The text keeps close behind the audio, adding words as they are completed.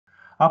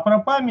А про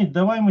память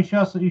давай мы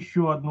сейчас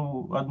еще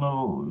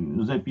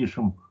одну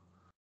запишем,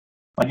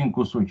 один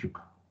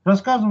кусочек.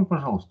 Рассказывай,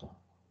 пожалуйста.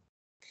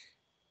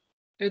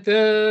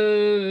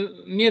 Это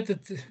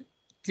метод,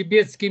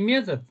 тибетский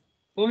метод.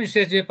 Помнишь,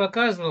 я тебе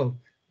показывал?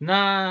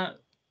 На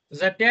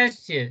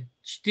запястье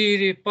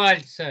 4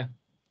 пальца.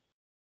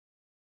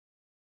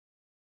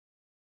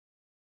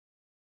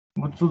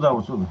 Вот сюда,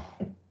 вот сюда.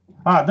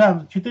 А,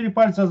 да, 4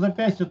 пальца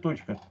запястья,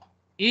 точка.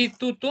 И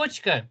тут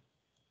точка.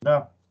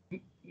 Да.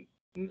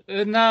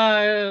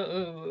 На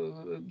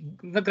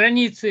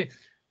границе,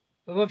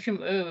 в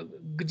общем,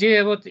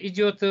 где вот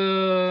идет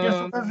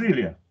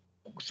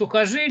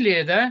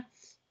сухожилие, да,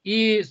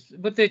 и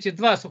вот эти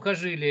два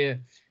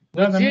сухожилия.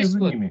 Да, Вот да, здесь между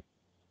вот ними.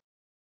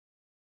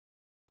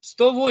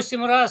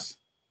 108 раз,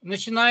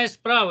 начиная с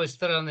правой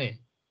стороны.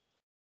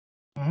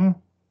 Угу.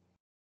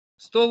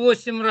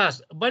 108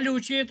 раз.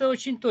 Болючая это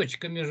очень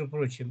точка, между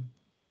прочим.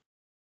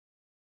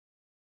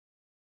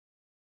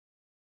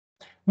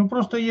 Ну,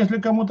 просто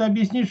если кому-то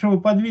объяснить, что вы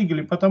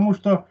подвигали, потому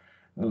что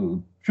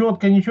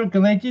четко, нечетко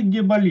найти,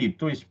 где болит.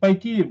 То есть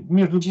пойти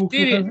между двух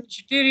сухожилий.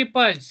 4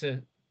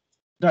 пальца.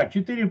 Да,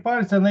 4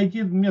 пальца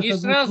найти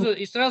вместо двух.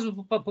 И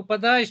сразу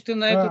попадаешь ты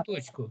на эту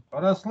точку.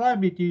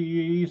 Расслабить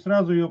и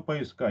сразу ее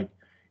поискать.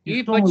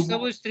 И что по мы...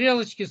 часовой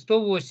стрелочке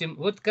 108.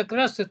 Вот как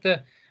раз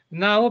это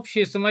на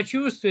общее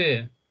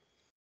самочувствие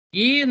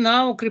и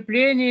на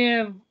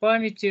укрепление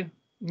памяти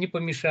не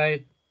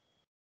помешает.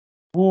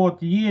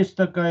 Вот, есть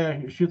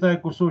такая, считай,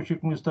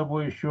 кусочек мы с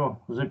тобой еще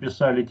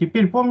записали.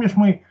 Теперь, помнишь,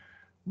 мы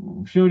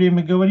все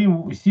время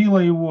говорим сила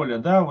и воля,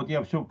 да? Вот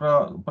я все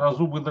про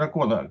зубы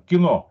дракона,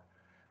 кино.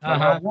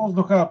 Набрал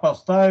воздуха,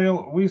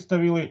 поставил,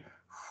 выставил и...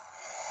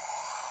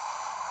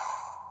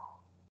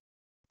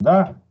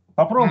 Да?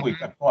 Попробуй,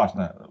 как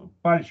классно.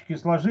 Пальчики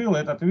сложил,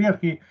 этот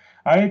верхний,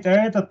 а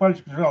этот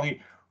пальчик сжал и...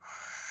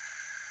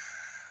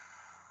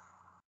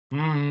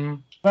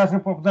 Даже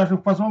в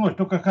позвоночник,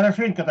 только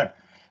хорошенько так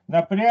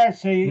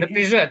напрячься.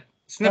 Напряжать.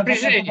 С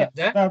напряжением,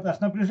 да? Да, с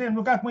напряжением.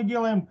 Ну, как мы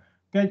делаем,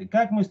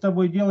 как мы с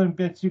тобой делаем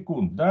 5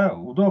 секунд, да?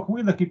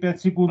 Вдох-выдох и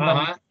 5 секунд.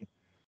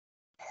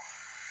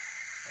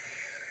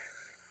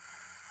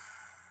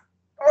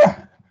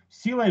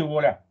 Сила и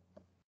воля.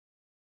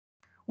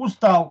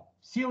 Устал,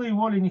 силы и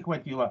воли не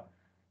хватило.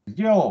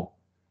 Сделал.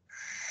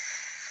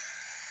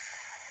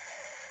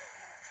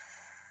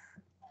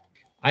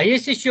 А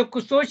есть еще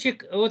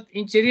кусочек вот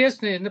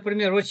интересный,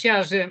 например, вот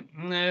сейчас же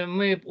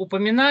мы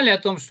упоминали о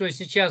том, что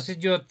сейчас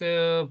идет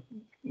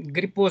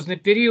гриппозный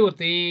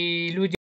период, и люди